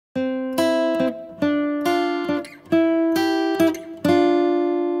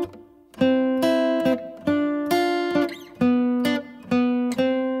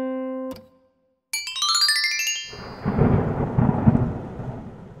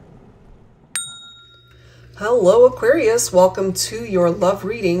Hello Aquarius, welcome to your love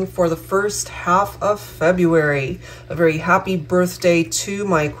reading for the first half of February. A very happy birthday to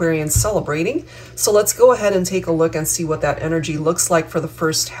my Aquarians celebrating. So let's go ahead and take a look and see what that energy looks like for the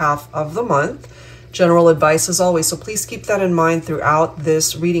first half of the month. General advice as always, so please keep that in mind throughout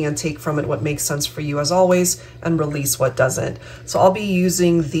this reading and take from it what makes sense for you as always and release what doesn't. So I'll be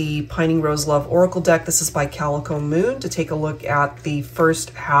using the Pining Rose Love Oracle deck. This is by Calico Moon to take a look at the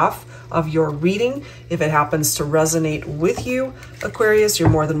first half of your reading. If it happens to resonate with you, Aquarius, you're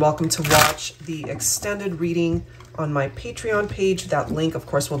more than welcome to watch the extended reading on my Patreon page. That link, of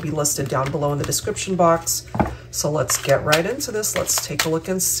course, will be listed down below in the description box. So let's get right into this. Let's take a look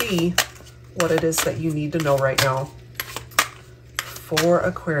and see what it is that you need to know right now for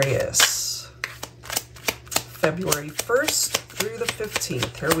Aquarius. February 1st through the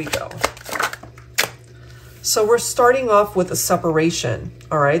 15th. Here we go. So we're starting off with a separation.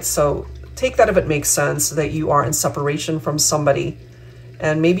 All right, so take that if it makes sense that you are in separation from somebody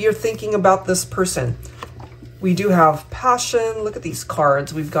and maybe you're thinking about this person. We do have passion. Look at these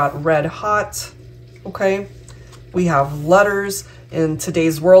cards. We've got red hot. Okay, we have letters. In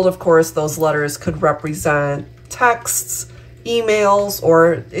today's world, of course, those letters could represent texts, emails,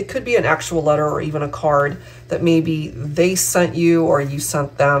 or it could be an actual letter or even a card that maybe they sent you or you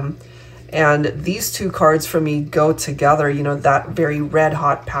sent them. And these two cards for me go together, you know, that very red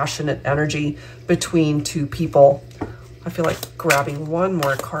hot, passionate energy between two people. I feel like grabbing one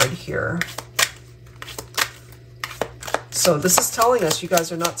more card here. So this is telling us you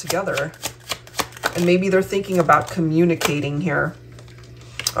guys are not together. And maybe they're thinking about communicating here.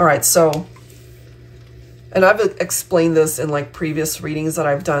 All right, so, and I've explained this in like previous readings that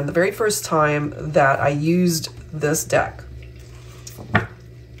I've done. The very first time that I used this deck,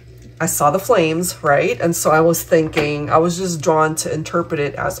 I saw the flames, right? And so I was thinking, I was just drawn to interpret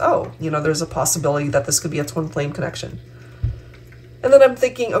it as, oh, you know, there's a possibility that this could be a twin flame connection. And then I'm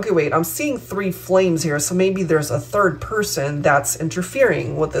thinking, okay, wait, I'm seeing three flames here. So maybe there's a third person that's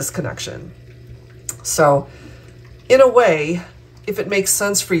interfering with this connection. So in a way, if it makes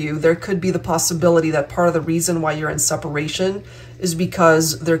sense for you, there could be the possibility that part of the reason why you're in separation is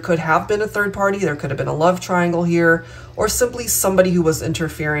because there could have been a third party, there could have been a love triangle here, or simply somebody who was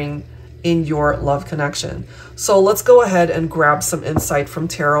interfering in your love connection. So let's go ahead and grab some insight from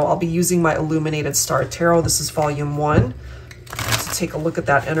tarot. I'll be using my Illuminated Star Tarot. This is volume 1 to take a look at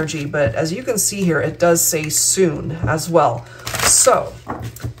that energy. But as you can see here, it does say soon as well. So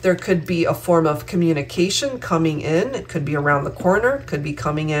there could be a form of communication coming in. It could be around the corner, it could be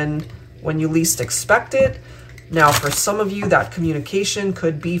coming in when you least expect it. Now, for some of you, that communication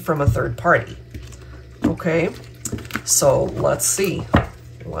could be from a third party. Okay, so let's see.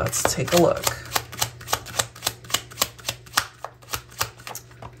 Let's take a look.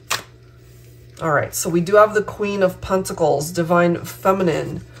 All right, so we do have the Queen of Pentacles, Divine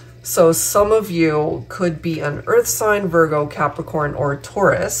Feminine. So some of you could be an Earth sign, Virgo, Capricorn, or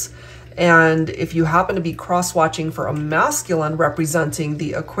Taurus. And if you happen to be cross-watching for a masculine representing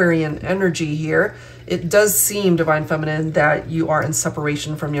the Aquarian energy here, it does seem, Divine Feminine, that you are in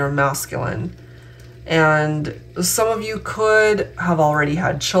separation from your masculine. And some of you could have already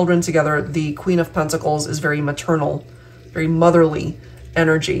had children together. The Queen of Pentacles is very maternal, very motherly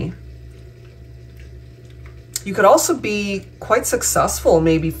energy. You could also be quite successful,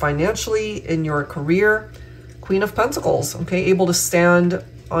 maybe financially in your career. Queen of Pentacles, okay, able to stand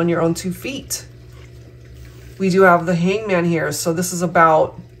on your own 2 feet. We do have the Hangman here. So this is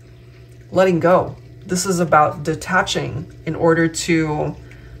about letting go. This is about detaching in order to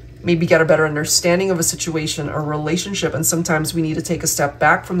maybe get a better understanding of a situation or relationship. And sometimes we need to take a step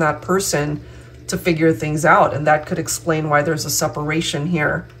back from that person to figure things out. And that could explain why there's a separation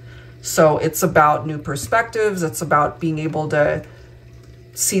here. So it's about new perspectives. It's about being able to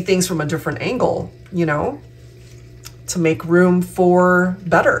see things from a different angle, you know, to make room for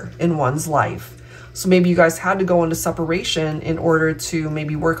better in one's life. So maybe you guys had to go into separation in order to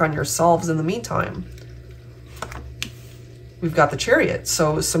maybe work on yourselves in the meantime. We've got the Chariot.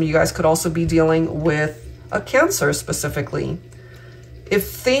 So some of you guys could also be dealing with a Cancer specifically.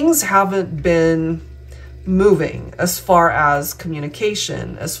 If things haven't been moving as far as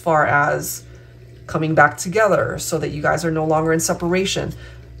communication, as far as coming back together so that you guys are no longer in separation,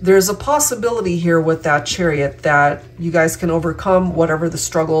 there's a possibility here with that Chariot that you guys can overcome whatever the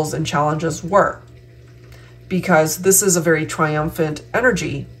struggles and challenges were, because this is a very triumphant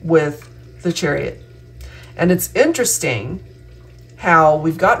energy with the Chariot. And it's interesting how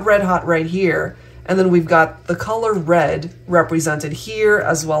we've got red hot right here, and then we've got the color red represented here,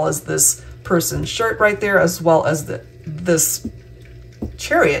 as well as this person's shirt right there, as well as this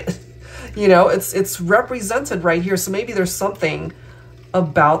Chariot. You know, it's represented right here. So maybe there's something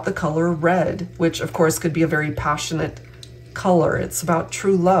about the color red, which of course could be a very passionate color. It's about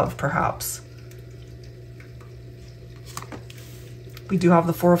true love, perhaps. We do have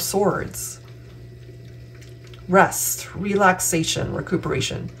the Four of Swords. Rest, relaxation,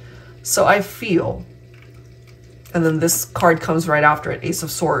 recuperation. So I feel, and then this card comes right after it, Ace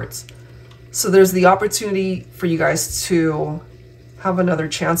of Swords. So there's the opportunity for you guys to have another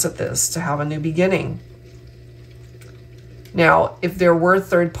chance at this, to have a new beginning. Now, if there were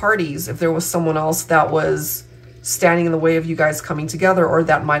third parties, if there was someone else that was standing in the way of you guys coming together, or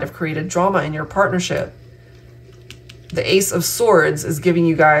that might have created drama in your partnership, the Ace of Swords is giving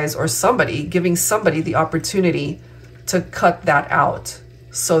you guys, or giving somebody the opportunity to cut that out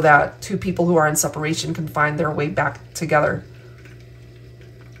so that two people who are in separation can find their way back together.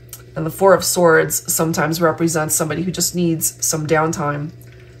 And the Four of Swords sometimes represents somebody who just needs some downtime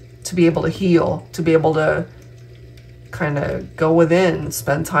to be able to heal, to be able to kind of go within,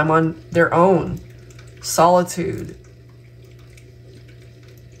 spend time on their own, solitude,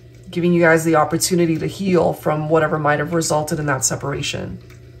 giving you guys the opportunity to heal from whatever might have resulted in that separation.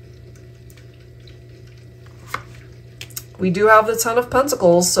 We do have the Ten of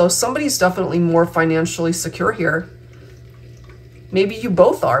Pentacles, so somebody's definitely more financially secure here. Maybe you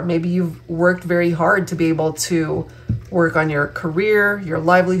both are. Maybe you've worked very hard to be able to work on your career, your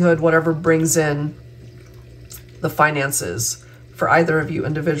livelihood, whatever brings in the finances for either of you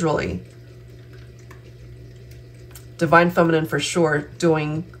individually. Divine Feminine for sure,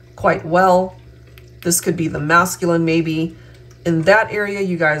 doing quite well. This could be the masculine, maybe. In that area,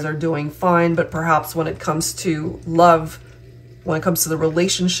 you guys are doing fine, but perhaps when it comes to love, when it comes to the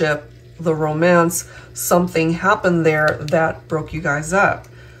relationship, the romance, something happened there that broke you guys up.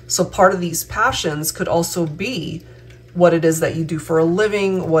 So part of these passions could also be what it is that you do for a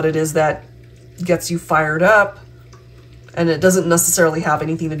living, what it is that gets you fired up. And it doesn't necessarily have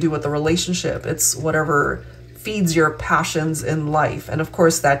anything to do with the relationship. It's whatever feeds your passions in life. And of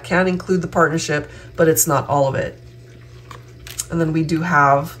course, that can include the partnership, but it's not all of it. And then we do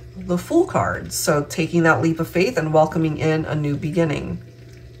have the Fool card. So taking that leap of faith and welcoming in a new beginning,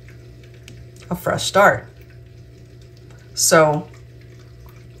 a fresh start. So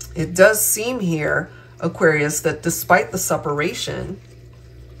it does seem here, Aquarius, that despite the separation,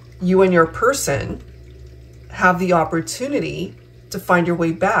 you and your person have the opportunity to find your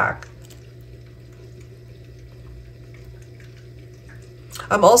way back.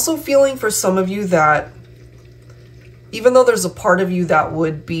 I'm also feeling for some of you that even though there's a part of you that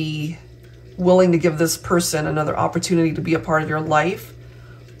would be willing to give this person another opportunity to be a part of your life,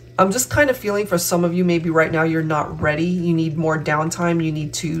 I'm just kind of feeling for some of you, maybe right now you're not ready. You need more downtime. You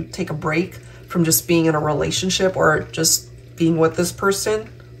need to take a break from just being in a relationship or just being with this person.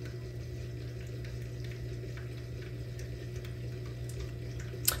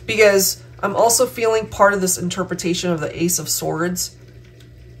 Because I'm also feeling part of this interpretation of the Ace of Swords.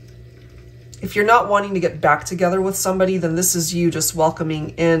 If you're not wanting to get back together with somebody, then this is you just welcoming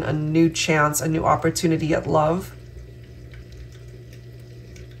in a new chance, a new opportunity at love.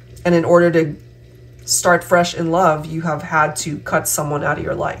 And in order to start fresh in love, you have had to cut someone out of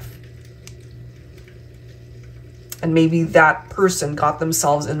your life. And maybe that person got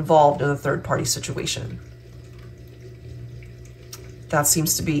themselves involved in a third-party situation. That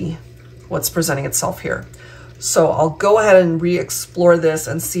seems to be what's presenting itself here. So I'll go ahead and re-explore this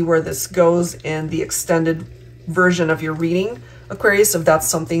and see where this goes in the extended version of your reading, Aquarius, if that's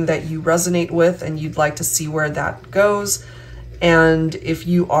something that you resonate with and you'd like to see where that goes. And if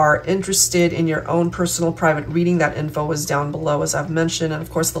you are interested in your own personal private reading, that info is down below, as I've mentioned. And of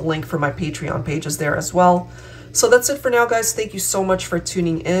course, the link for my Patreon page is there as well. So that's it for now, guys. Thank you so much for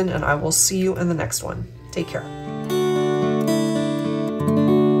tuning in, and I will see you in the next one. Take care.